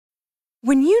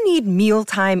When you need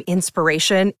mealtime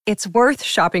inspiration, it's worth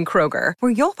shopping Kroger,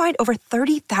 where you'll find over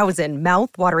 30,000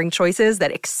 mouth-watering choices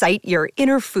that excite your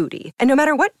inner foodie. And no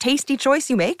matter what tasty choice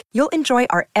you make, you'll enjoy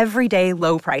our everyday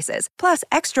low prices, plus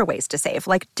extra ways to save,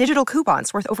 like digital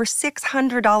coupons worth over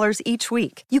 $600 each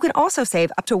week. You can also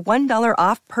save up to $1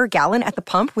 off per gallon at the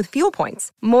pump with fuel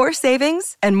points. More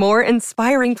savings and more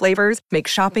inspiring flavors make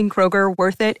shopping Kroger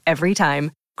worth it every time.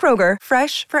 Kroger,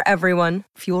 fresh for everyone.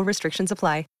 Fuel restrictions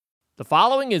apply. The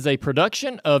following is a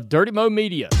production of Dirty Mo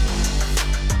Media.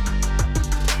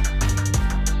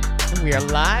 We are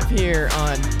live here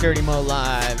on Dirty Mo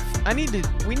Live.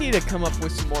 We need to come up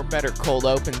with some more better cold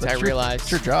opens. Realize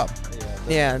it's your job.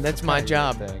 Yeah, that's my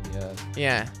job. Thing,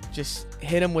 yeah, just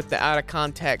hit him with the out of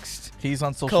context. He's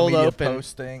on social cold media open.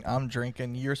 Posting. I'm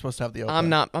drinking. You're supposed to have the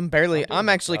open. I'm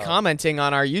actually commenting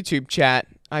on our YouTube chat.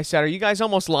 I said, "Are you guys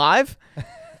almost live?"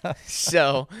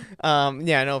 So,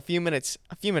 a few minutes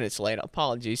late.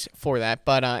 Apologies for that.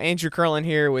 But Andrew Curlin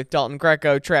here with Dalton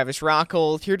Greco, Travis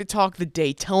Rockhold, here to talk the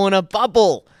Daytona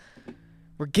bubble.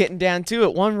 We're getting down to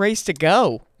it. One race to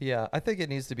go. Yeah, I think it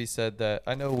needs to be said that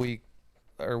I know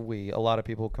a lot of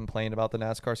people complain about the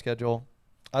NASCAR schedule.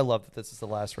 I love that this is the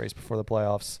last race before the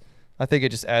playoffs. I think it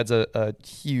just adds a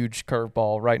huge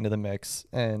curveball right into the mix.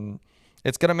 And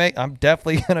it's going to I'm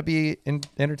definitely going to be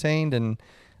entertained and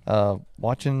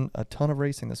watching a ton of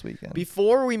racing this weekend.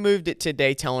 Before we moved it to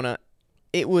Daytona,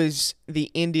 it was the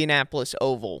Indianapolis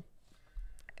Oval.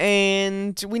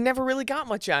 And we never really got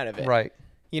much out of it. Right.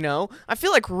 You know, I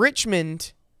feel like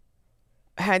Richmond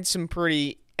had some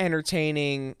pretty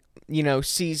entertaining,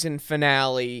 season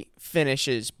finale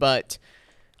finishes. But,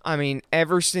 I mean,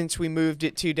 ever since we moved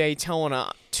it to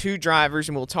Daytona, two drivers,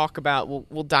 and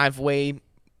we'll dive way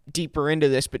deeper into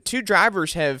this, but two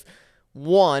drivers have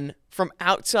won from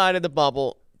outside of the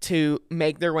bubble to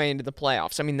make their way into the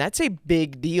playoffs. I mean, that's a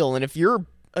big deal. And if you're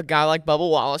a guy like Bubba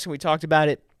Wallace, and we talked about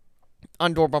it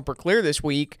on Door Bumper Clear this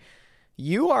week,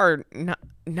 you are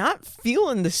not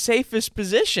feeling the safest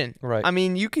position. Right. I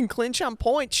mean, you can clinch on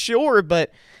points, sure,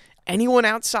 but anyone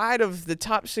outside of the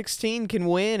top 16 can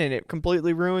win, and it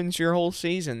completely ruins your whole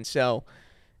season. So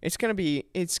it's gonna be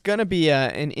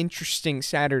an interesting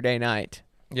Saturday night.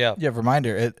 Yeah. Yeah,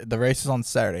 reminder, the race is on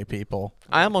Saturday, people.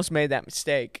 I almost made that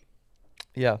mistake.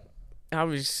 Yeah.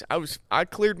 I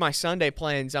cleared my Sunday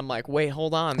plans. I'm like, wait,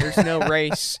 hold on. There's no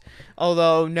race.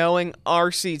 Although knowing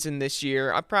our season this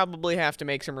year, I probably have to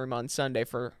make some room on Sunday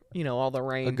for, all the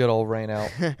rain. A good old rain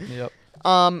out. Yep.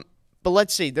 But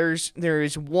let's see. There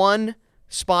is one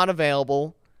spot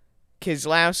available.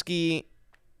 Keselowski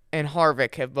and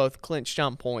Harvick have both clinched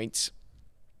on points,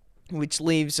 which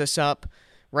leaves us up.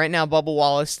 Right now, Bubba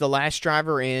Wallace, the last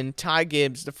driver in. Ty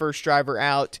Gibbs, the first driver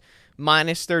out,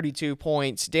 minus 32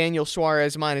 points. Daniel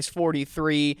Suarez, minus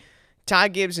 43. Ty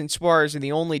Gibbs and Suarez are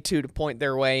the only two to point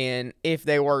their way in, if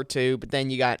they were to. But then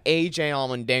you got A.J.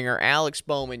 Allmendinger, Alex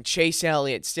Bowman, Chase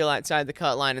Elliott still outside the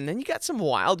cut line. And then you got some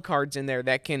wild cards in there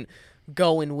that can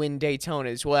go and win Daytona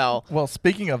as well. Well,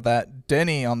 speaking of that,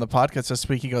 Denny on the podcast this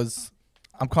week, he goes,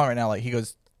 I'm calling right now, he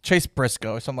goes, Chase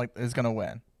Briscoe or something is going to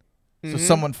win. So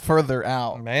someone further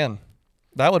out. Man,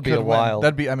 that would be wild.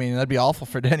 That'd be awful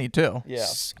for Denny too. Yeah.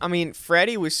 I mean,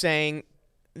 Freddie was saying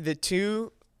the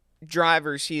two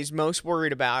drivers he is most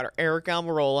worried about are Eric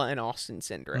Almirola and Austin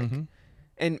Cindric.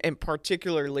 And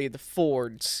particularly the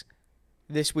Fords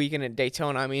this weekend at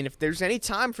Daytona. I mean, if there's any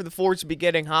time for the Fords to be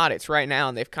getting hot, it's right now.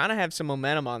 And they've kind of have some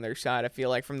momentum on their side, I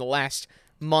feel like, from the last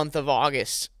month of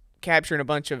August, capturing a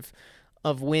bunch of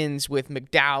wins with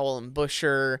McDowell and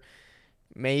Buescher.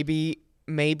 Maybe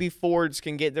Fords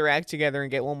can get their act together and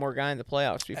get one more guy in the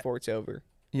playoffs before it's over.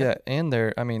 Yeah, and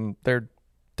they're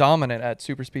dominant at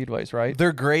super speedways, right?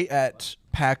 They're great at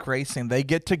pack racing. They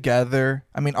get together.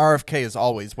 I mean, RFK is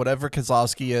always whatever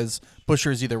Keselowski is.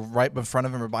 Buescher is either right in front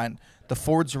of him or behind. The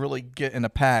Fords really get in a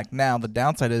pack. Now the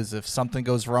downside is if something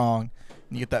goes wrong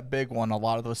and you get that big one, a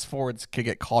lot of those Fords could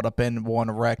get caught up in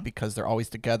one wreck because they're always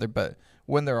together. But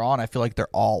when they're on, I feel like they're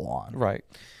all on. Right.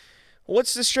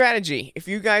 What's the strategy? If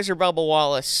you guys are Bubba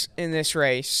Wallace in this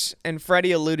race, and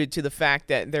Freddie alluded to the fact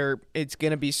that it's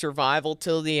going to be survival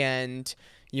till the end,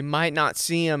 you might not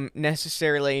see him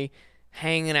necessarily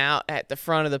hanging out at the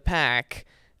front of the pack.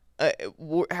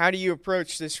 How do you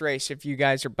approach this race if you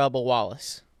guys are Bubba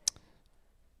Wallace?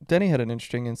 Denny had an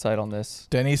interesting insight on this.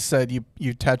 Denny said you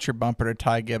attach your bumper to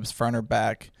Ty Gibbs front or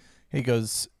back. He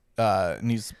goes,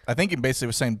 and I think he basically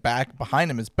was saying back behind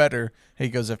him is better. He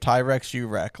goes, if Ty wrecks, you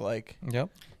wreck. Yep.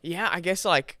 Yeah, I guess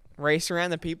race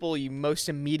around the people you most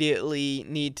immediately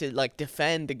need to like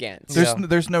defend against.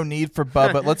 There's no need for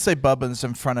Bubba. Let's say Bubba's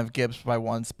in front of Gibbs by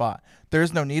one spot.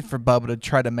 There's no need for Bubba to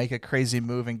try to make a crazy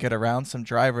move and get around some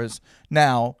drivers.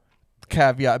 Now,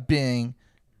 caveat being,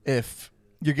 if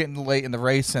you're getting late in the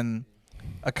race and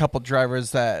a couple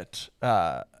drivers that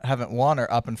haven't won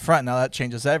are up in front, now that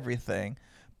changes everything.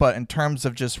 But in terms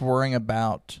of just worrying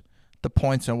about the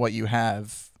points and what you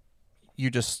have, you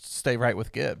just stay right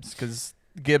with Gibbs, because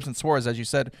Gibbs and Suarez, as you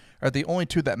said, are the only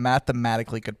two that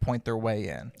mathematically could point their way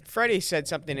in. Freddie said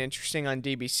something interesting on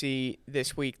DBC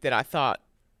this week that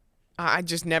I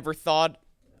just never thought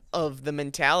of the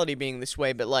mentality being this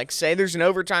way. But, like, say there's an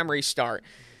overtime restart.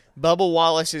 Bubba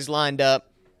Wallace is lined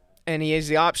up, and he has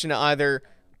the option to either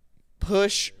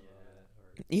push,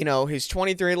 his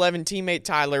 2311 teammate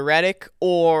Tyler Reddick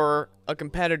or a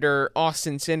competitor,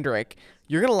 Austin Cindric.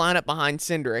 You're going to line up behind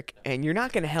Cindric, and you're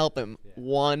not going to help him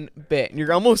one bit.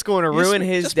 You're almost going to ruin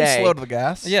his just day. Be slow to the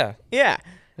gas. Yeah. Yeah.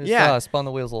 Spun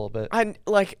the wheels a little bit.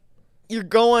 You're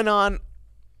going on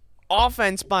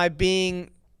offense by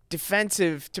being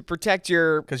defensive to protect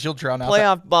your because you'll drown out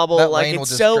playoff bubble. That like, lane will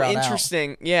it's just so drown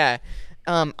interesting. Out. Yeah.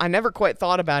 I never quite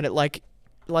thought about it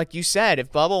like you said,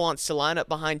 if Bubba wants to line up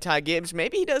behind Ty Gibbs,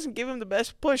 maybe he doesn't give him the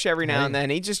best push every now and then.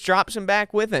 He just drops him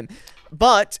back with him.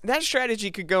 But that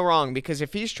strategy could go wrong, because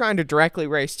if he's trying to directly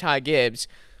race Ty Gibbs,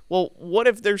 well, what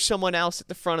if there's someone else at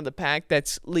the front of the pack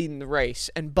that's leading the race,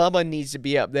 and Bubba needs to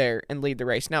be up there and lead the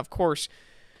race? Now, of course,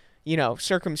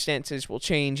 circumstances will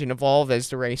change and evolve as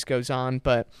the race goes on,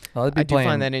 but I do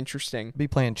find that interesting. Be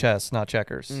playing chess, not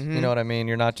checkers. Mm-hmm. You know what I mean?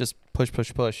 You're not just push,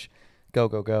 go,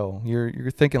 go, go.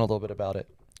 You're thinking a little bit about it.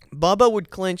 Bubba would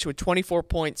clinch with 24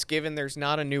 points, given there's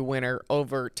not a new winner,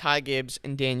 over Ty Gibbs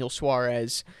and Daniel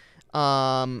Suarez.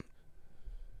 And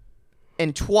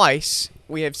twice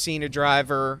we have seen a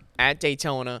driver at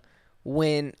Daytona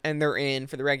win, and they're in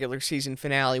for the regular season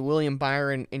finale. William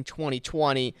Byron in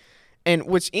 2020. And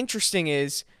what's interesting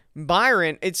is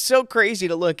Byron, it's so crazy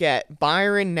to look at.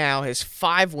 Byron now has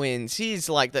 5 wins. He's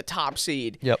like the top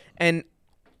seed. Yep. And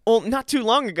not too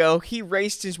long ago, he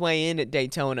raced his way in at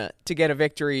Daytona to get a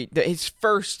victory, his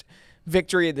first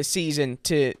victory of the season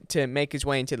to make his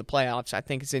way into the playoffs. I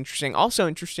think it's interesting. Also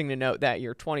interesting to note that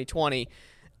year, 2020,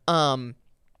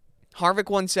 Harvick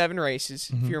won 7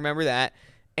 races, if you remember that,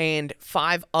 and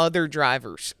 5 other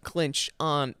drivers clinched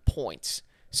on points.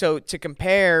 So to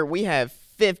compare, we have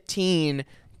 15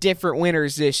 different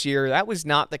winners this year. That was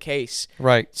not the case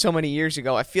so many years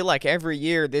ago. I feel like every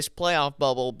year this playoff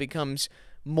bubble becomes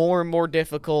more and more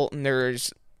difficult, and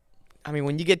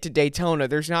when you get to Daytona,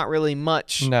 there's not really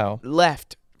much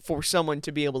left for someone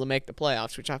to be able to make the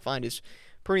playoffs, which I find is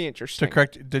pretty interesting. To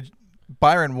correct,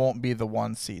 Byron won't be the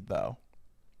 1 seed though.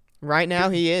 Right now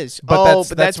he is. But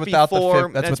that's without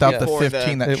before, the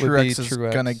 15 that Truex is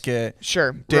going to get.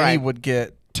 Sure. Denny would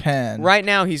get 10. Right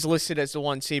now he's listed as the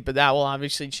 1 seed, but that will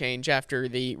obviously change after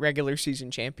the regular season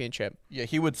championship. Yeah,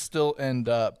 he would still end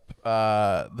up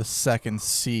the 2nd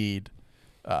seed.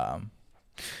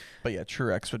 But yeah,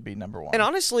 Truex would be number 1. And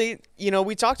honestly,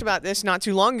 we talked about this not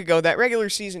too long ago, that regular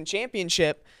season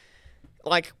championship,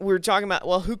 like we were talking about,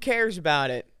 well, who cares about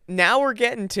it? Now we're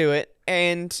getting to it,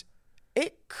 and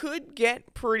it could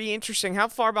get pretty interesting. How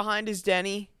far behind is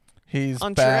Denny? He's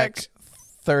on back Truex?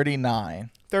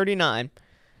 39. 39.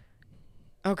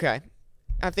 Okay.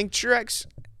 I think Truex,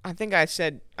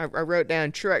 I wrote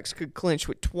down Truex could clinch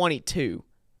with 22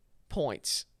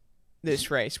 points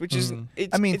this race, which is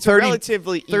it's 30, a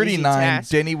relatively 39, easy task.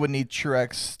 Denny would need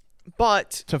Truex but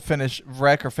to finish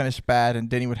wreck or finish bad, and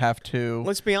Denny would have to.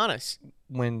 Let's be honest.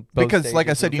 When both because, like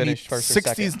I said, you need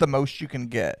 60 is the most you can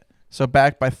get. So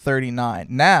back by 39.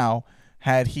 Now,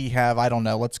 had he have, I don't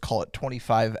know, let's call it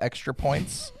 25 extra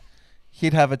points,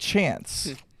 he'd have a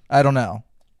chance. I don't know.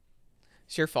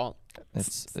 It's your fault.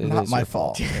 It's not my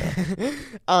fault.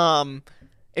 Yeah.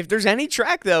 If there's any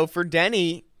track, though, for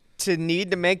Denny to need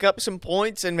to make up some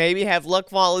points and maybe have luck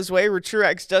fall his way where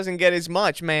Truex doesn't get as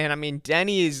much, man. I mean,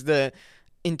 Denny is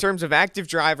in terms of active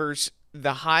drivers,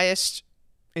 the highest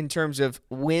in terms of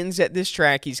wins at this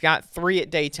track. He's got 3 at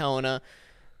Daytona,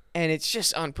 and it's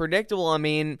just unpredictable. I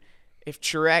mean, if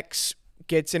Truex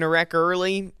gets in a wreck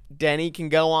early, Denny can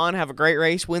go on, have a great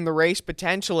race, win the race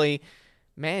potentially.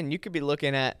 Man, you could be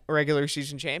looking at a regular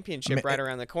season championship right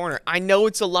around the corner. I know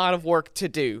it's a lot of work to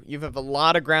do. You have a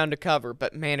lot of ground to cover,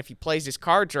 but man, if he plays his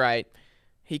cards right,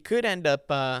 he could end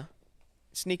up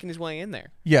sneaking his way in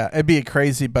there. Yeah, it'd be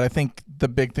crazy, but I think the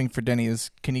big thing for Denny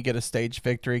is, can you get a stage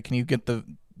victory? Can you get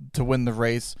to win the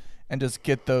race and just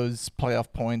get those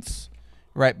playoff points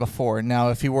right before? Now,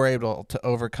 if he were able to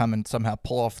overcome and somehow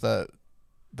pull off the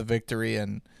victory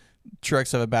and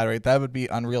Truex have a bad rate, that would be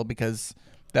unreal because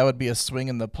that would be a swing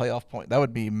in the playoff point. That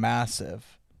would be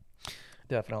massive.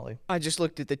 Definitely. I just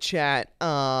looked at the chat,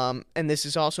 and this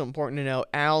is also important to know.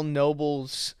 Al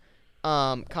Noble's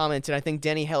commented, I think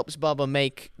Denny helps Bubba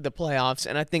make the playoffs.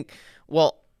 And I think,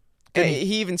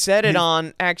 he even said it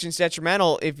on Actions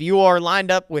Detrimental. If you are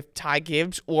lined up with Ty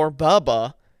Gibbs or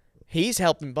Bubba, he's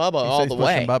helping Bubba all the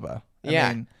way. Bubba. I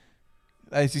mean,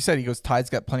 as you said, he goes, Ty's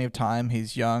got plenty of time.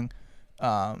 He's young.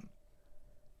 And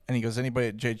he goes, anybody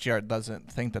at JGR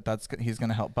doesn't think he's going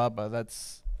to help Bubba.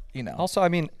 That's, Also, I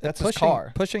mean, that's pushing, his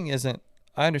car. Pushing isn't,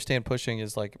 I understand pushing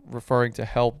is like referring to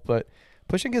help, but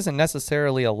pushing isn't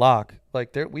necessarily a lock.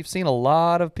 Like we've seen a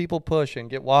lot of people push and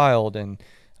get wild, and,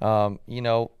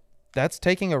 that's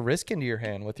taking a risk into your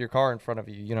hand with your car in front of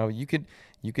you.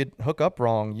 You could hook up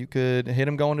wrong. You could hit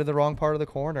him going to the wrong part of the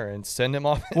corner and send him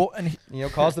off. Well, and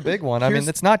cause the big one. I mean,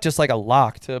 it's not just like a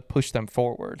lock to push them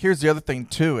forward. Here's the other thing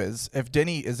too: is if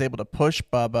Denny is able to push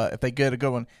Bubba, if they get a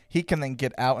good one, he can then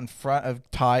get out in front of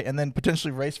Ty and then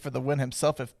potentially race for the win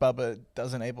himself if Bubba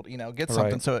doesn't able to get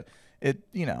something. Right. So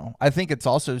I think it's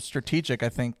also strategic. I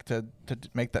think to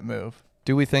make that move.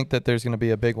 Do we think that there's going to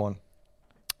be a big one?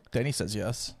 Denny says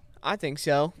yes. I think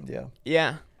so. Yeah.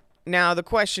 Yeah. Now, the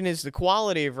question is the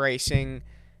quality of racing.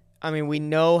 I mean, we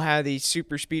know how these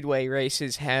super speedway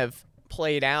races have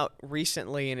played out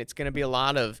recently, and it's going to be a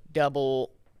lot of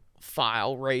double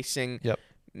file racing. Yep.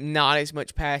 Not as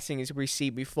much passing as we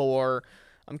see before.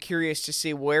 I'm curious to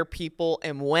see where people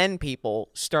and when people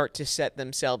start to set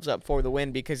themselves up for the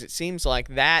win, because it seems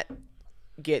like that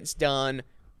gets done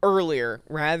earlier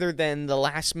rather than the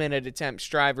last-minute attempts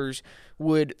drivers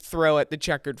would throw at the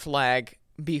checkered flag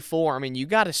before. I mean, you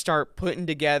got to start putting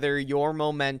together your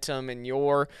momentum and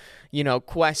your,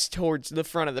 quest towards the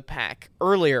front of the pack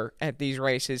earlier at these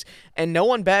races. And no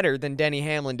one better than Denny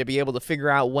Hamlin to be able to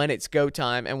figure out when it's go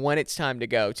time and when it's time to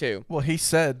go, too. Well, he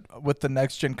said with the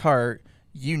next-gen car,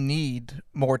 you need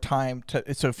more time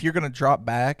so if you're going to drop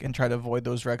back and try to avoid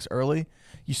those wrecks early,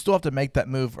 you still have to make that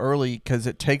move early because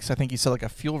it takes, I think he said, like a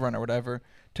fuel run or whatever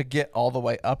to get all the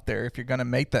way up there if you're going to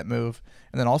make that move.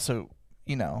 And then also,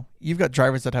 you've got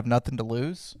drivers that have nothing to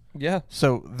lose. Yeah.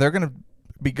 So they're going to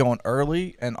be going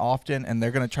early and often, and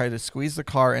they're going to try to squeeze the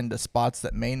car into spots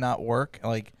that may not work.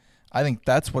 Like, I think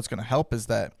that's what's going to help is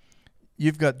that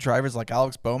you've got drivers like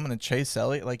Alex Bowman and Chase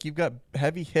Elliott. Like, you've got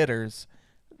heavy hitters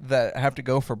that have to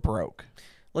go for broke.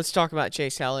 Let's talk about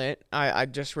Chase Elliott. I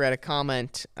just read a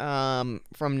comment from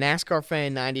NASCAR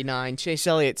Fan 99. Chase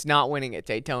Elliott's not winning at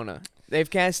Daytona. They've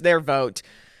cast their vote.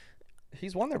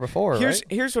 He's won there before, right?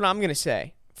 Here's what I'm going to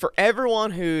say. For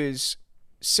everyone who's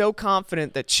so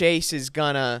confident that Chase is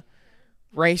going to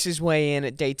race his way in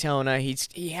at Daytona,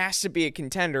 he has to be a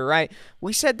contender, right?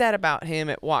 We said that about him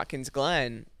at Watkins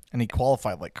Glen. And he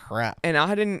qualified like crap. And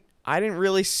I didn't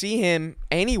really see him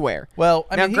anywhere. Well,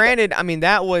 granted,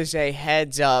 that was a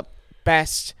heads-up,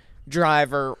 best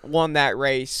driver, won that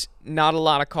race, not a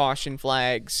lot of caution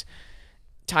flags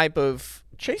type of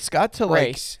Chase got to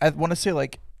race. I want to say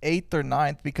 8th or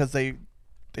 9th because they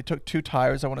took 2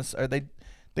 tires.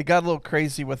 They got a little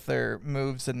crazy with their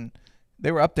moves and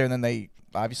they were up there, and then they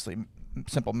obviously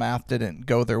simple math didn't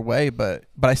go their way, but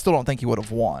I still don't think he would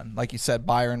have won. Like you said,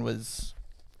 Byron was.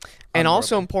 And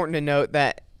also important to note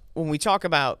that when we talk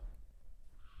about,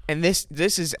 and this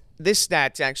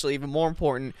stat's actually even more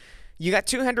important, you got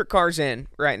 200 cars in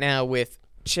right now with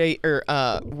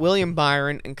William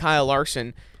Byron and Kyle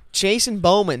Larson. Chase and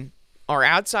Bowman are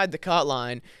outside the cut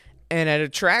line, and at a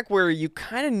track where you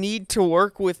kind of need to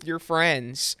work with your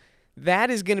friends, that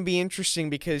is going to be interesting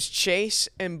because Chase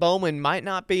and Bowman might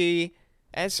not be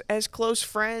as close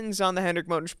friends on the Hendrick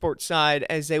Motorsports side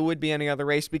as they would be any other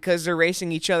race because they're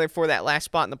racing each other for that last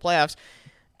spot in the playoffs.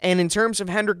 And in terms of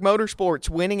Hendrick Motorsports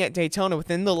winning at Daytona,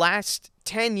 within the last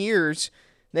 10 years,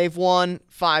 they've won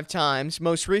 5 times.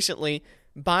 Most recently,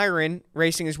 Byron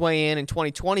racing his way in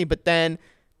 2020, but then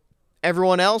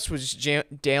everyone else was Dale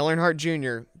Earnhardt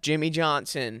Jr., Jimmy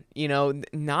Johnson.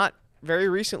 Not very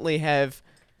recently have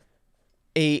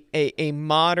a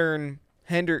modern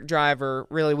Hendrick driver,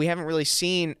 really. We haven't really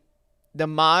seen the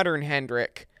modern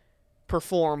Hendrick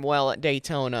perform well at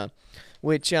Daytona,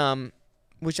 which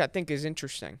I think is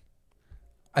interesting.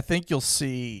 I think you'll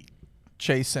see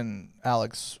Chase and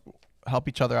Alex help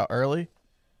each other out early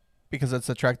because it's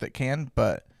a track that can,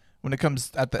 but when it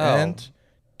comes at the end,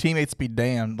 teammates be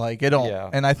damned. Like, it don't. Yeah.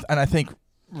 And I think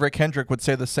Rick Hendrick would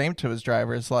say the same to his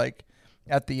drivers. Like,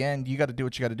 at the end, you got to do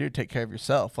what you got to do to take care of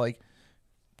yourself. Like,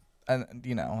 and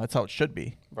that's how it should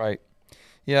be. Right.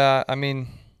 Yeah.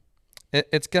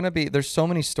 It's going to be, there's so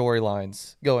many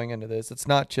storylines going into this. It's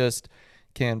not just,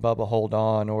 can Bubba hold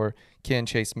on or can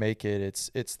Chase make it?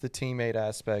 It's the teammate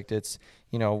aspect. It's,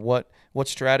 what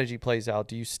strategy plays out.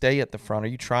 Do you stay at the front? Are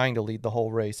you trying to lead the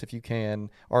whole race if you can?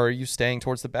 Or are you staying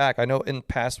towards the back? I know in the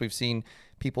past we've seen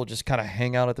people just kind of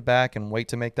hang out at the back and wait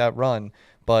to make that run.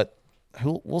 But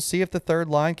we'll see if the third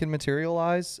line can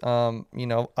materialize.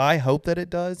 I hope that it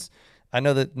does. I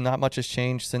know that not much has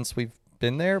changed since we've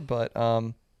been there, but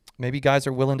maybe guys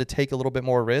are willing to take a little bit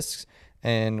more risks,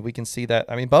 and we can see that.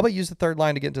 I mean, Bubba used the third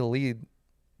line to get into the lead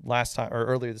last time or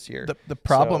earlier this year. The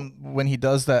problem when he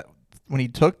does that, when he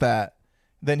took that,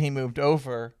 then he moved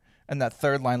over, and that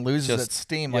third line loses its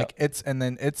steam. Yep.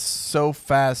 It's so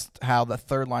fast how the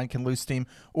third line can lose steam,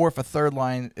 or if a third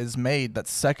line is made, that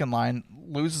second line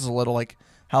loses a little. Like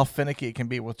how finicky it can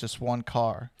be with just one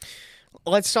car.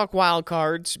 Let's talk wild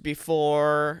cards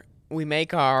before we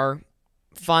make our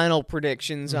final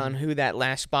predictions on who that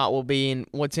last spot will be. And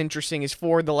what's interesting is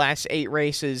 4 of the last 8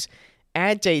 races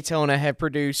at Daytona have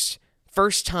produced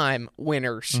first-time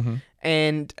winners.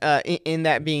 And in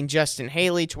that being Justin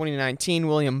Haley, 2019,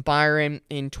 William Byron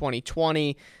in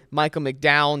 2020, Michael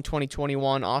McDowell in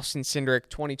 2021, Austin Cindric,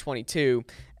 2022.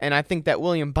 And I think that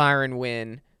William Byron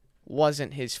win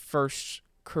wasn't his first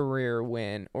career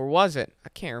win, or was it? I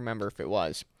can't remember if it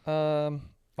was.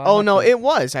 It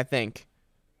was, I think.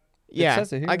 Yeah,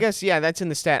 says it here. I guess, that's in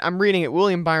the stat. I'm reading it.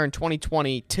 William Byron,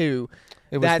 2022.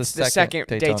 That's the second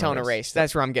Daytona race.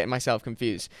 That's where I'm getting myself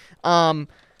confused.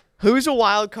 Who's a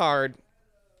wild card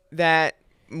that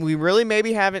we really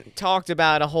maybe haven't talked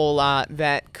about a whole lot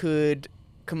that could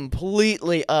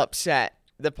completely upset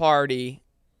the party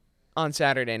on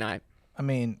Saturday night? I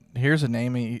mean, here's a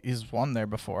name he's won there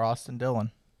before, Austin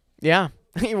Dillon. Yeah,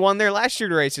 he won there last year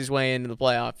to race his way into the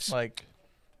playoffs.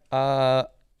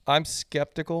 I'm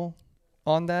skeptical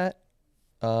on that.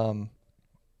 I'm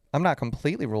not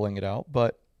completely ruling it out,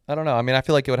 but I don't know. I mean, I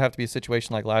feel like it would have to be a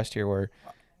situation like last year where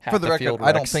half for the record, field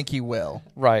I don't wrecks. think he will.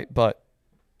 Right, but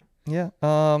yeah.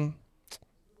 I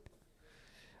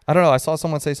don't know. I saw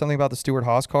someone say something about the Stewart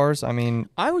Haas cars. I mean,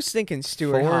 I was thinking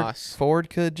Stewart Haas. Ford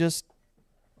could just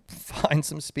find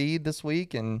some speed this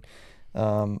week, and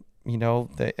they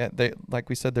like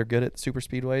we said, they're good at super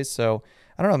speedways. So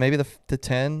I don't know. Maybe the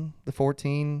 10, the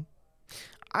 14.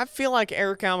 I feel like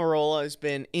Eric Almirola has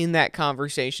been in that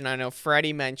conversation. I know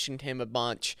Freddie mentioned him a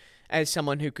bunch as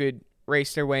someone who could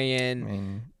race their way in. I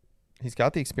mean, he's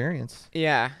got the experience.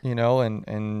 Yeah.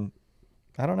 And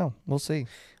I don't know. We'll see.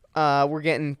 We're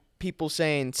getting people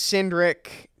saying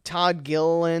Cindric, Todd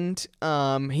Gilliland.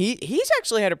 He's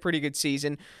actually had a pretty good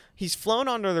season. He's flown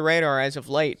under the radar as of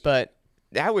late, but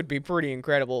that would be pretty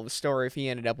incredible of a story if he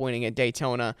ended up winning at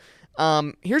Daytona.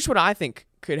 Here's what I think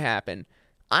could happen.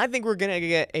 I think we're going to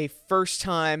get a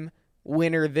first-time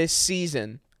winner this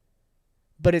season,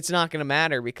 but it's not going to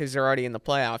matter because they're already in the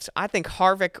playoffs. I think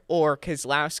Harvick or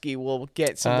Keselowski will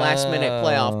get some last-minute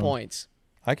playoff points.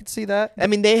 I could see that. I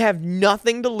mean, they have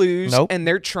nothing to lose, Nope. and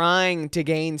they're trying to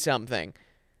gain something.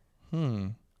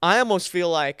 I almost feel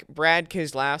like Brad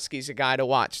Keselowski's a guy to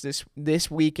watch this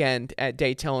weekend at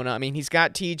Daytona. I mean, he's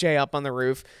got TJ up on the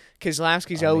roof.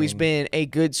 Keselowski's always been a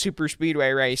good super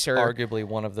speedway racer. Arguably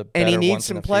one of the better and he needs ones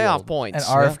some in the playoff field. points.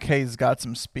 And RFK's got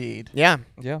some speed. Yeah.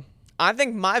 Yeah. I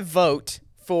think my vote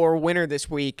for winner this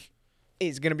week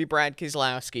is going to be Brad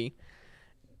Keselowski.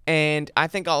 And I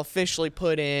think I'll officially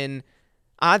put in,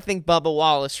 I think Bubba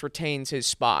Wallace retains his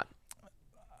spot.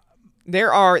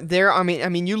 I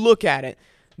mean, you look at it,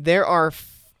 there are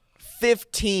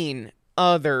 15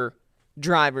 other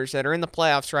drivers that are in the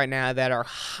playoffs right now that are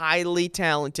highly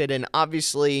talented and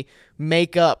obviously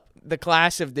make up the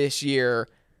class of this year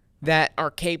that are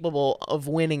capable of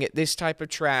winning at this type of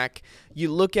track.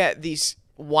 You look at these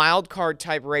wild card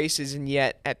type races, and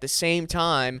yet at the same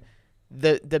time,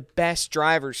 the best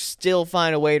drivers still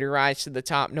find a way to rise to the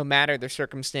top no matter their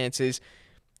circumstances.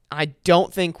 I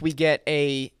don't think we get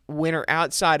a winner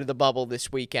outside of the bubble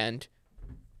this weekend.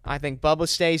 I think Bubba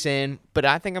stays in, but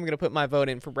I think I'm going to put my vote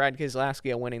in for Brad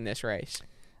Keselowski on winning this race.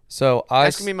 So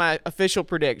That's going to be my official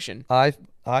prediction. I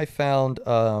found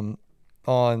on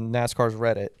NASCAR's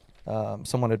Reddit,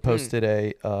 someone had posted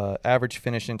a average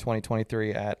finish in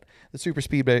 2023 at the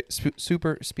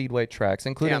super speedway tracks,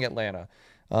 including Atlanta,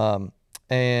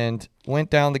 and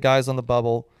went down the guys on the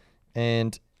bubble,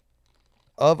 and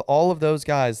of all of those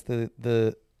guys,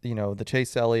 the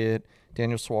Chase Elliott,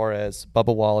 Daniel Suarez,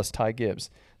 Bubba Wallace, Ty Gibbs.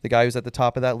 The guy who's at the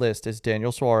top of that list is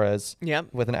Daniel Suarez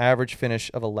with an average finish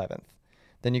of 11th.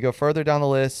 Then you go further down the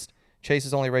list. Chase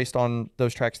has only raced on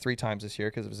those tracks 3 times this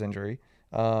year because of his injury,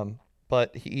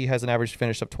 but he has an average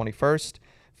finish of 21st.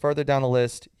 Further down the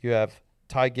list, you have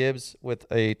Ty Gibbs with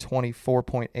a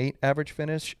 24.8 average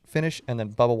finish, and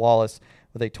then Bubba Wallace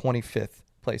with a 25th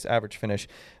place average finish.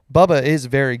 Bubba is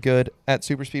very good at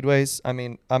super speedways. I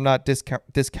mean, I'm not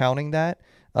discounting that.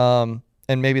 And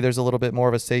maybe there's a little bit more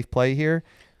of a safe play here,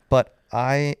 but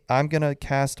I'm going to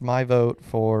cast my vote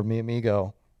for mi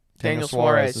amigo. Daniel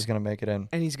Suarez is going to make it in.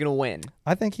 And he's going to win.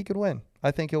 I think he could win.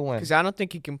 I think he'll win. Because I don't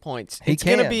think he can points. He it's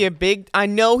going to can. be a big – I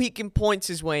know he can points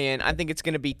his way in. I think it's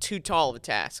going to be too tall of a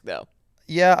task, though.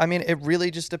 Yeah, I mean, it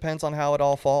really just depends on how it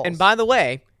all falls. And by the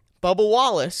way, Bubba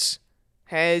Wallace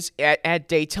has, at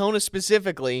Daytona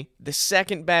specifically, the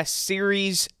second best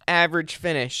series average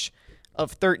finish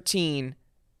of 13th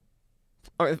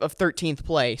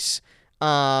place.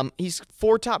 He's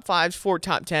 4 top 5s, 4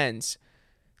 top 10s.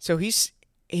 So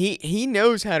he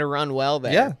knows how to run well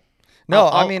there. Yeah. No,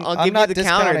 I'll I'm give not you the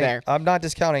counter discounting. there. I'm not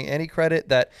discounting any credit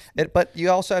but you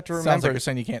also have to remember. Sounds like you're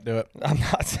saying you can't do it. I'm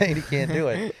not saying he can't do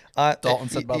it. Dalton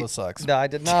said Bubba sucks. No, I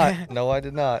did not. No, I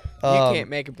did not. You can't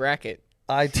make a bracket.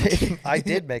 I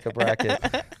did make a bracket.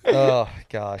 Oh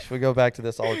gosh, we go back to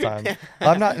this all the time.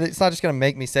 It's not just gonna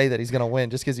make me say that he's gonna win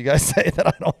just because you guys say that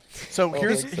I don't. So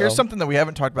here's something that we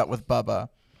haven't talked about with Bubba: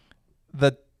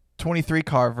 the 23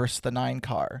 car versus the 9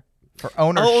 car for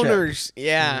ownership. Owners,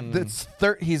 yeah.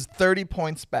 He's 30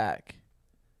 points back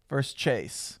versus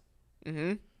Chase.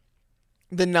 Mm-hmm.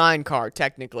 The 9 car,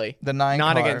 technically. The 9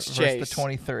 Not car against versus Chase. the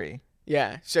 23.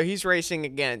 Yeah, so he's racing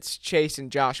against Chase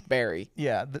and Josh Berry.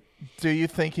 Yeah. Do you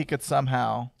think he could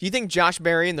somehow? Do you think Josh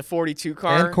Berry in the 42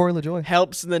 car And Corey LaJoie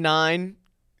helps the 9,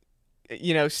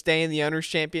 stay in the Owners'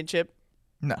 Championship?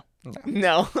 No.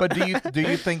 No. But do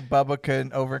you think Bubba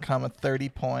could overcome a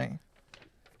 30-point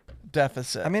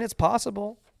deficit? I mean, it's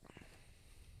possible.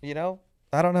 I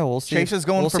don't know. We'll see. Chase is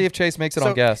going We'll for- see if Chase makes it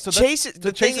on gas. So Chase,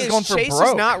 the Chase thing is going for Chase broke.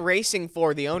 is not racing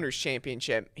for the Owners'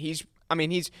 Championship. He's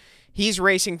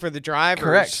racing for the drivers.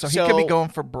 Correct. So he could be going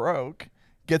for broke,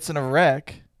 gets in a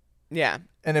wreck, Yeah.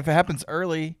 and if it happens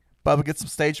early, Bubba gets some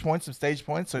stage points,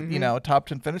 so a top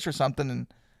 10 finish or something, and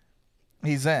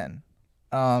he's in.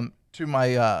 To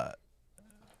my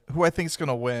who I think is going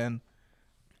to win.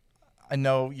 I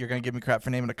know you're going to give me crap for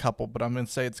naming a couple, but I'm going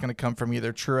to say it's going to come from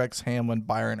either Truex, Hamlin,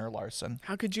 Byron, or Larson.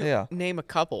 How could you name a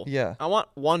couple? Yeah. I want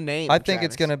one name. I think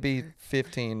it's Travis. going to be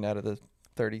 15 out of the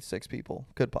 36 people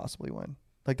could possibly win.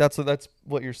 Like that's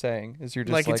what you're saying is you're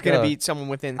just like it's going to be someone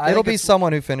within. It'll be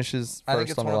someone who finishes I think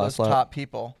first it's on one the of last those lap. top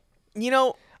people.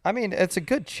 I mean, it's a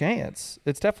good chance.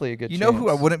 It's definitely a good chance. You know who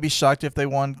I wouldn't be shocked if they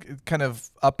won kind of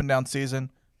up and down season?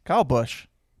 Kyle Busch.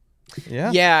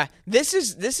 Yeah. Yeah. This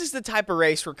is the type of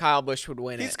race where Kyle Busch would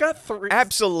win He's it. got 3.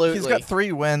 Absolutely. He's got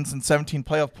 3 wins and 17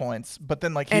 playoff points, but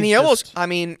then and he almost.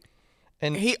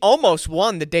 He almost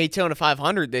won the Daytona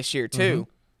 500 this year too.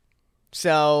 Mm-hmm.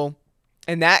 So,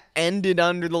 and that ended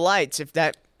under the lights. If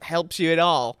that helps you at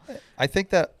all. I think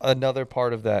that another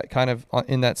part of that, kind of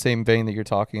in that same vein that you're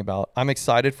talking about, I'm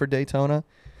excited for Daytona,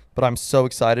 but I'm so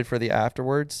excited for the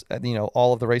afterwards,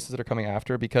 all of the races that are coming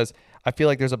after, because I feel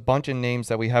like there's a bunch of names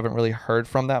that we haven't really heard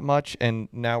from that much, and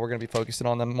now we're going to be focusing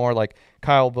on them more, like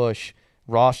Kyle Busch,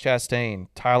 Ross Chastain,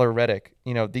 Tyler Reddick.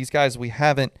 These guys we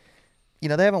haven't, they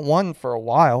haven't won for a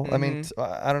while. Mm-hmm. I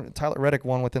mean, Tyler Reddick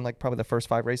won within like probably the first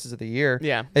 5 races of the year.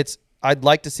 Yeah. I'd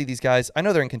like to see these guys. I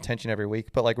know they're in contention every week,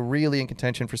 but like really in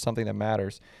contention for something that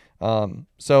matters.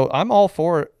 So I'm all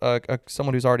for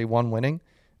someone who's already won winning.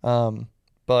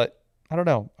 But I don't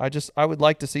know. I would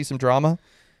like to see some drama,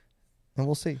 and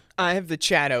we'll see. I have the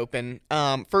chat open.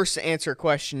 First to answer a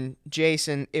question,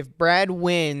 Jason, if Brad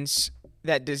wins,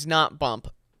 that does not bump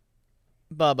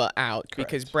Bubba out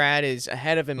because Brad is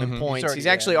ahead of him in points. He's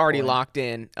actually already locked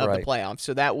in of the playoffs,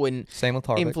 so that wouldn't Same with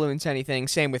Harvick. influence anything.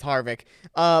 Same with Harvick.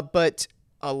 But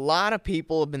a lot of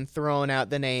people have been throwing out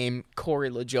the name Corey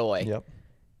LaJoie. Yep.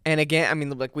 And again,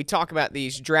 like we talk about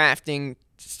these drafting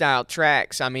style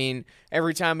tracks.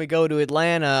 Every time we go to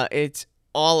Atlanta, it's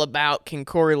all about can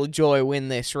Corey LaJoie win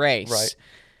this race? Right.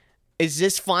 Is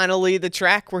this finally the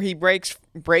track where he breaks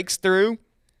through?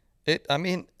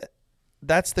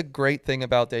 That's the great thing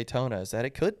about Daytona is that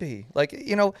it could be. Like,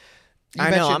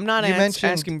 I'm not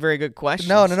asking very good questions.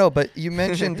 No, but you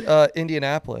mentioned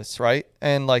Indianapolis, right?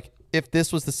 And like if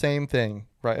this was the same thing,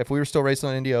 right? If we were still racing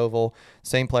on Indy Oval,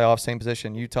 same playoff, same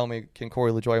position, you tell me can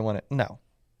Corey LaJoie win it? No.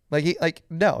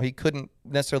 No, he couldn't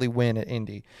necessarily win at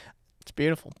Indy. It's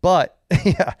beautiful. But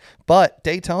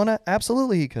Daytona,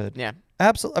 absolutely he could. Yeah.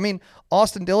 Absolutely. I mean,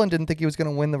 Austin Dillon didn't think he was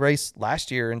going to win the race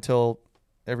last year until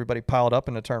everybody piled up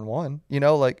into turn 1.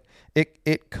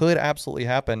 It could absolutely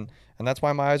happen, and that's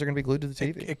why my eyes are going to be glued to the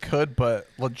TV. It could, but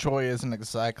LaJoie isn't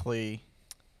exactly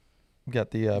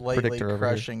got the lately predictor over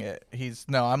crushing it.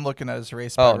 I'm looking at his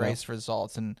race by race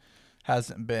results, and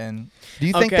hasn't been. Do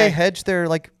you think Okay. they hedge their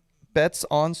bets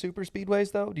on super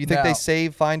speedways though? Do you think No. they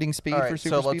save finding speed All right, for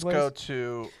super so let's speedways? go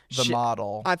to the Shit.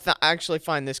 model. I actually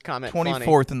find this comment funny.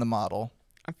 24th in the model.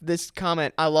 This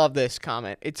comment, I love this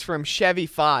comment. It's from Chevy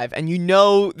 5, and you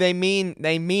know they mean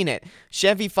it.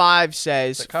 Chevy 5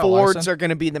 says that Kyle Fords Larson? are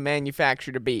going to be the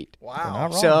manufacturer to beat. They're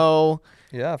not wrong. So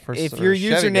yeah, for if for your a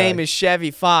Chevy username guy. is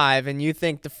Chevy 5 and you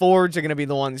think the Fords are going to be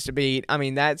the ones to beat, I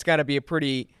mean that's got to be a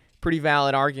pretty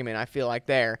valid argument. I feel like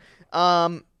there.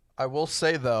 I will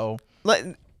say though,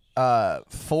 Let,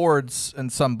 Fords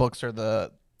in some books are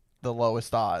the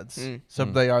lowest odds, so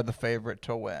they are the favorite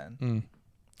to win.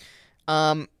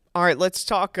 all right, let's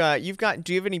talk. Do you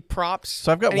have any props?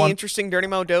 So I've got any one- interesting Dirty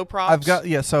Mo Doe props? I've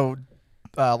got so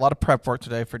a lot of prep work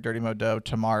today for Dirty Mo Doe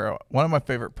tomorrow. One of my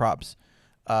favorite props,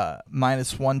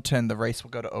 minus 110. The race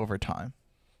will go to overtime.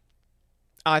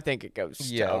 I think it goes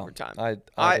to overtime.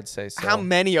 I would say so. How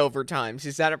many overtimes?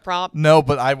 Is that a prop? No,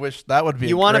 but I wish that would be.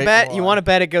 You want to bet? You want to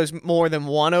bet it goes more than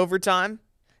one overtime?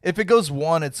 If it goes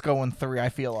 1, it's going 3. I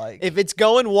feel like. If it's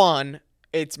going 1,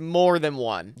 it's more than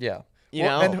 1. Yeah. You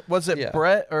know, And was it Yeah.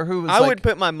 Brett or who was? I would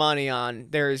put my money on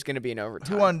there is going to be an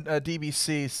overtime. Who on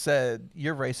DBC said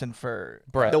you're racing for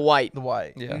Brett. The white. the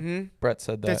white? Yeah. Mhm. Brett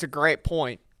said that. That's a great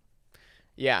point.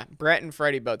 Yeah, Brett and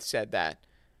Freddie both said that.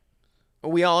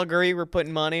 We all agree we're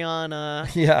putting money on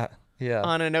yeah.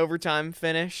 on an overtime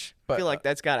finish. I But, feel like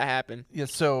that's got to happen. Yeah.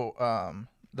 So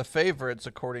the favorites,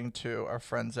 according to our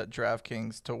friends at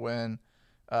DraftKings, to win,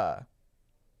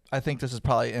 I think this is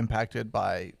probably impacted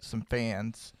by some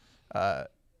fans.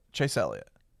 Chase Elliott,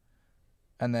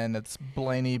 and then it's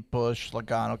Blaney, Bush,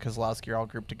 Logano, Keselowski are all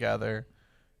grouped together,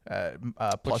 plus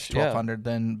Which, yeah. 1,200.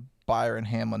 Then Byron,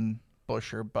 Hamlin,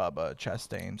 Busher, Bubba,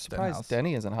 Chastain, Surprised Stenhouse.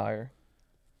 Denny isn't higher.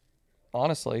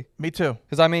 Honestly. Me too.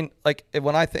 Because, I mean,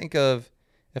 when I think of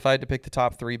if I had to pick the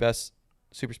top 3 best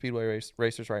super speedway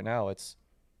racers right now, it's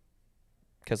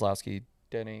Keselowski,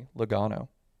 Denny, Logano.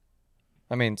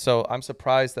 I mean, so I'm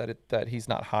surprised that he's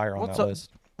not higher on What's that up?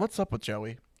 list. What's up with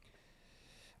Joey?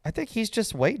 I think he's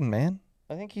just waiting, man.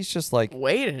 I think he's just like,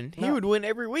 Waiting. He would win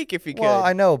every week if he could. well,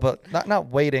 I know, but not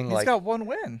waiting. He's Like, got 1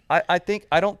 win. I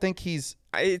don't think he's.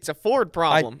 It's a Ford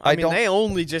problem. I I mean, don't- they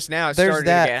only just now There's started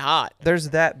that. to get hot. There's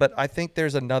that, but I think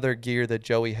there's another gear that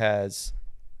Joey has,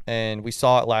 and we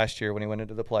saw it last year when he went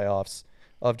into the playoffs.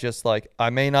 Of just like he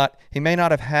may not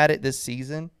have had it this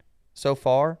season so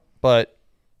far, but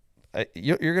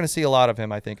you're going to see a lot of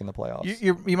him, I think, in the playoffs.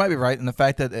 You might be right in the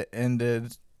fact that it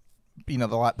ended.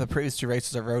 The previous 2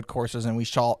 races are road courses, and we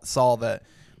saw that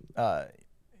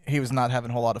he was not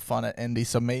having a whole lot of fun at Indy.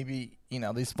 So maybe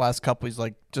these last couple, he's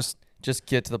like just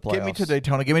get to the playoffs. get me to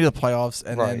Daytona, get me to the playoffs,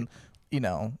 and Right.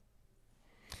 then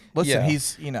listen, Yeah.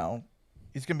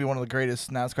 he's gonna be one of the greatest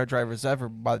NASCAR drivers ever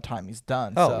by the time he's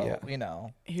done. Oh, so, yeah.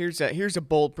 Here's a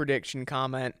bold prediction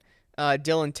comment.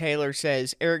 Dylan Taylor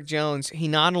says Eric Jones, he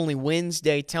not only wins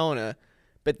Daytona,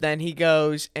 but then he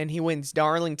goes and he wins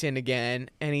Darlington again,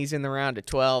 and he's in the round of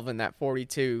 12 in that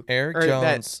 42. Eric or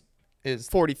Jones that is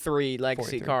 43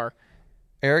 legacy 43. car.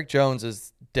 Eric Jones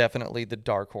is definitely the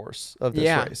dark horse of this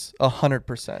Yeah. race.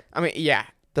 100%. I mean, yeah.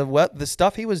 The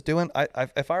stuff he was doing,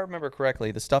 if I remember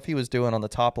correctly, the stuff he was doing on the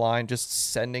top line, just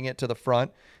sending it to the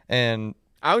front, and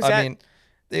I mean,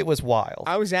 it was wild.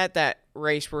 I was at that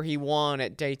race where he won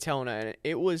at Daytona, and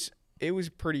it was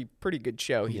pretty good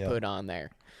show he Yeah. put on there.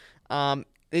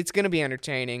 It's gonna be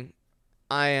entertaining.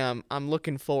 I'm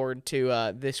looking forward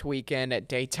to this weekend at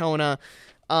Daytona.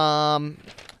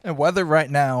 And weather right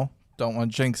now, don't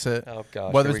want to jinx it. Oh,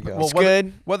 gosh, Weather's here we go. well, It's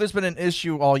good. Weather's been an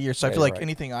issue all year, so I Yeah, feel like right.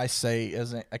 anything I say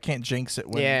isn't. I can't jinx it.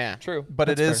 When, Yeah. True. But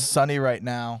That's it is fair. sunny right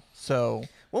now, so.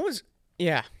 What was?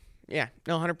 Yeah.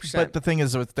 No, 100%. But the thing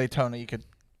is, with Daytona, you could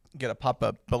get a pop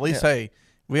up. But at least, Yeah. hey,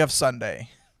 we have Sunday.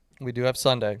 We do have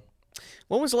Sunday.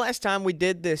 when was the last time we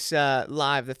did this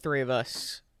live, the 3 of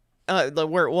us?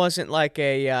 Where it wasn't like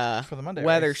a For the Monday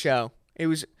weather race. show. It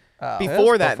was It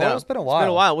before was that, before. though. It's been a It's been a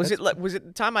while. while. Was it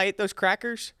the time I ate those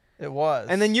crackers? It was.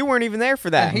 And then you weren't even there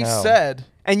for that. And he No. said.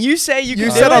 And you say you You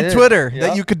can said do on it? did. Twitter Yeah.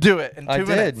 that you could do it in 2 I did.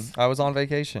 minutes. I was on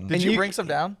vacation. Did And you you- bring some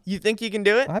down? You think you can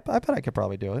do it? I bet I could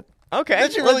probably do it. Okay.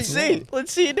 Did you really? Let's see.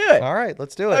 Let's see you do it. All right,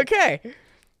 let's do it. Okay.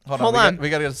 Hold on. We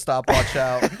got to get a stopwatch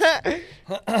out.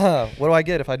 What do I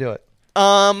get if I do it?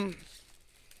 I'll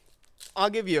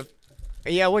give you.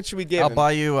 Yeah. What should we give I'll him?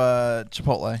 buy you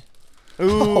Chipotle.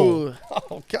 Ooh,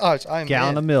 Oh gosh, I'm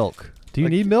Gallon in. of milk. Do you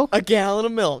need milk? a gallon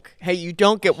of milk. Hey, you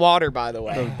don't get water, by the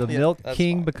way. The milk that's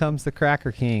king fine. becomes the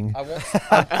cracker king. I won't.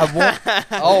 I won't.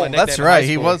 Oh, My that's nickname in right. high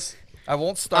He school. was. I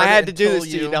won't start. I had it to do until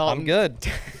this to you, Dalton. I'm good.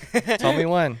 Tell me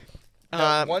when.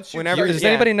 No, once you Whenever. Does yeah.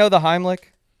 anybody know the Heimlich?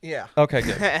 Yeah. Okay,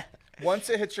 good. Once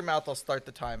it hits your mouth, I'll start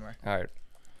the timer. All right.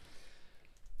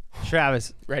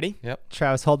 Travis, Ready? Yep.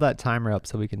 Travis, hold that timer up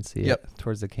so we can see Yep. it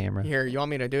towards the camera. Here, you want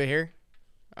me to do it here?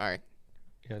 All right.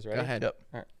 You guys ready? Go ahead. Yep.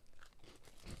 All right.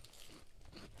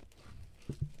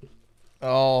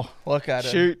 Oh, look at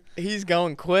him. Shoot, he's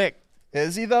going quick.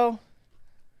 Is he though?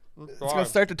 It's gonna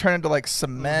start to turn into like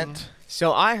cement.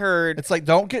 So I heard. It's like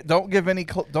don't give any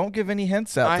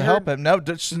hints out I to help heard- him. No,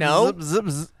 just No? Zip, zip,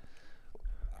 zip.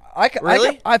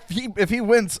 Really? If he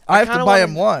wins, I have to kinda buy wanna-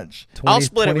 him lunch. 20, I'll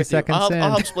split it 20 with you. seconds I'll in.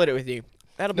 help split it with you.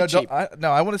 That'll be No, cheap. I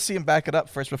want to see him back it up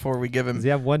first before we give him. Does he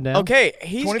have one down? Okay,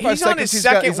 he's 25 on his seconds.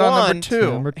 second He's on one. number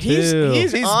 2. Number 2.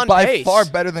 He's He's on by pace. far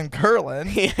better than Curlin.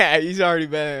 Yeah, he's already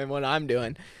better than what I'm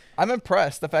doing. I'm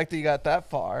impressed the fact that you got that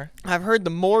far. I've heard the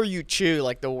more you chew,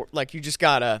 like you just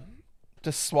gotta.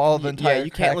 Just swallow the Yeah, entire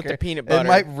you can't let the cracker. peanut It butter-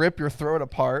 might rip your throat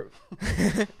apart.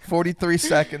 43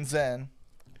 seconds in.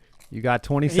 You got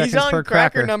 20 He's seconds on per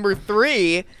cracker cracker. number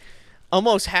 3,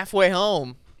 almost halfway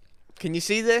home. Can you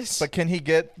see this? But can he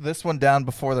get this one down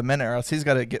before the minute, or else he's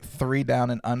got to get 3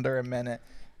 down in under a minute?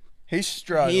 He's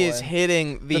struggling. He is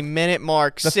hitting the minute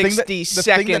mark, the 60 thing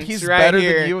seconds that he's right better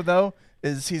here. than you though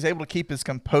is he's able to keep his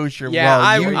composure. Yeah,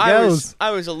 well. I goes.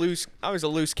 was a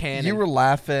loose cannon. You were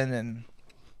laughing and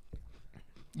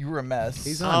you were a mess.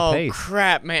 He's on pace.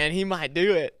 Crap, man, he might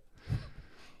do it.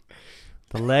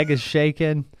 The leg is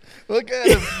shaking. Look at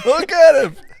him! Look at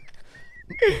him!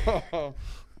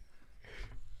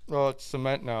 Oh, it's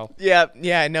cement now. Yeah,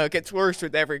 no, it gets worse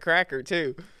with every cracker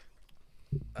too.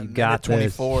 You got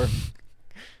this. 24.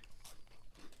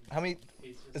 How many?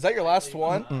 Is that your last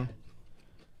one?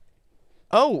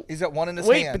 Oh, He's got one in his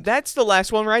wait, hand. but that's the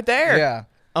last one right there. Yeah.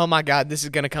 Oh my God, this is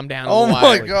gonna come down to Oh the my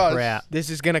wire. gosh. Crap. This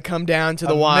is gonna come down to A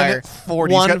the wire. minute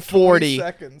 40. He's got 140. 20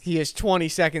 seconds. He has 20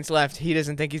 seconds left. He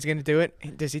doesn't think he's gonna do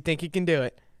it. Does he think he can do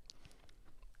it?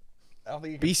 I don't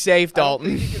think you Be can, safe, I don't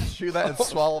Dalton. think you can chew that and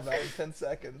swallow that in 10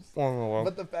 seconds. But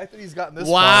But the fact that he's gotten this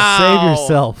Wow. Save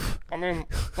yourself. I mean,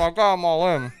 I got them all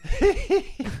in.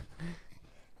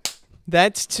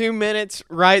 That's 2 minutes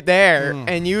right there, Hmm.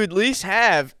 and you at least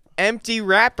have empty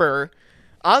wrapper.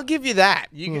 I'll give you that.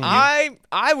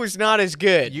 I was not as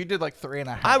good. You did like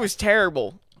 3.5. I was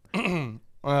terrible. Yeah,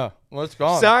 well, it's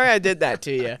gone. Sorry I did that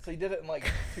to you. So you did it in like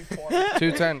 2:20.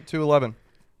 2:10, 2:11.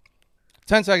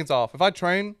 10 seconds off. If I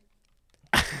train,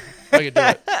 I could do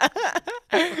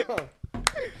it.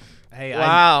 Hey,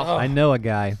 Wow. I know a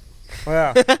guy.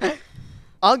 Yeah.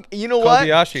 You know what?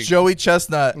 Kobayashi. Joey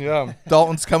Chestnut. Yeah.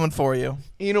 Dalton's coming for you.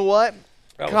 You know what?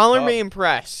 That was Color tough. me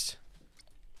impressed.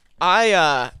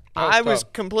 I was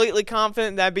tough. completely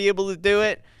confident that I'd be able to do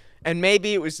it, and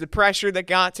maybe it was the pressure that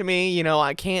got to me. You know,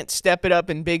 I can't step it up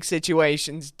in big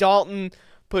situations. Dalton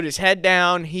put his head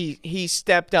down. He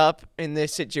stepped up in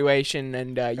this situation,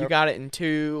 and you got it in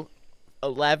 2:11.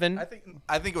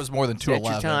 I think it was more than Is that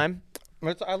 2:11. your time?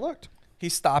 I looked. He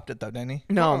stopped it though, didn't he?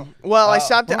 No. Well, I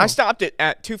stopped it. oh. I stopped it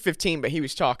at 2:15, but he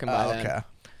was talking by then. Okay.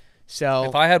 So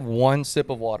If I had one sip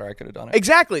of water, I could have done it.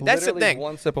 exactly, that's the Literally thing.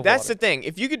 one sip of That's water. the thing.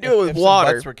 If you could do it with If some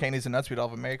water, butts were candies and nuts, we'd all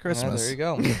have a Merry Yeah, Christmas. there you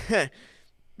go.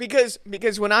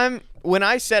 because when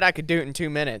I said I could do it in 2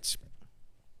 minutes,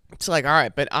 it's like, all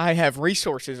right, but I have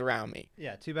resources around me.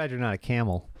 Yeah, too bad you're not a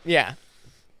camel. Yeah,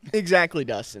 exactly,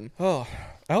 Dustin. Oh,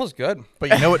 that was good. But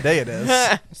you know what day it is.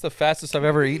 It's the fastest I've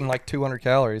ever eaten, like 200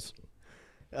 calories.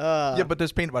 Yeah, but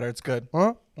there's peanut butter. It's good.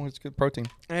 Huh? Well, it's good protein.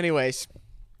 Anyways,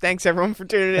 thanks everyone for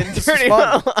tuning in. This Dirty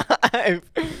was fun. Live.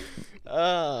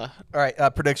 All right,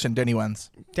 prediction. Denny wins.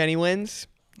 Denny wins.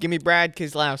 Give me Brad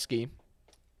Keselowski.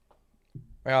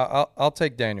 Yeah, I'll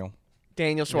take Daniel.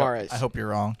 Daniel Suarez. I hope you're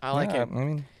wrong. I like Yeah, it. I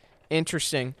mean,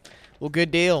 Interesting. Well,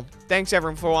 good deal. Thanks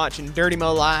everyone for watching Dirty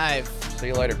Mo Live. see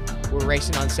you later. We're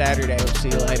racing on Saturday. We'll see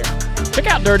you later. Check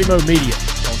out Dirty Mo Media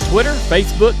on Twitter,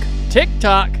 Facebook,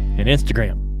 TikTok, and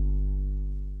Instagram.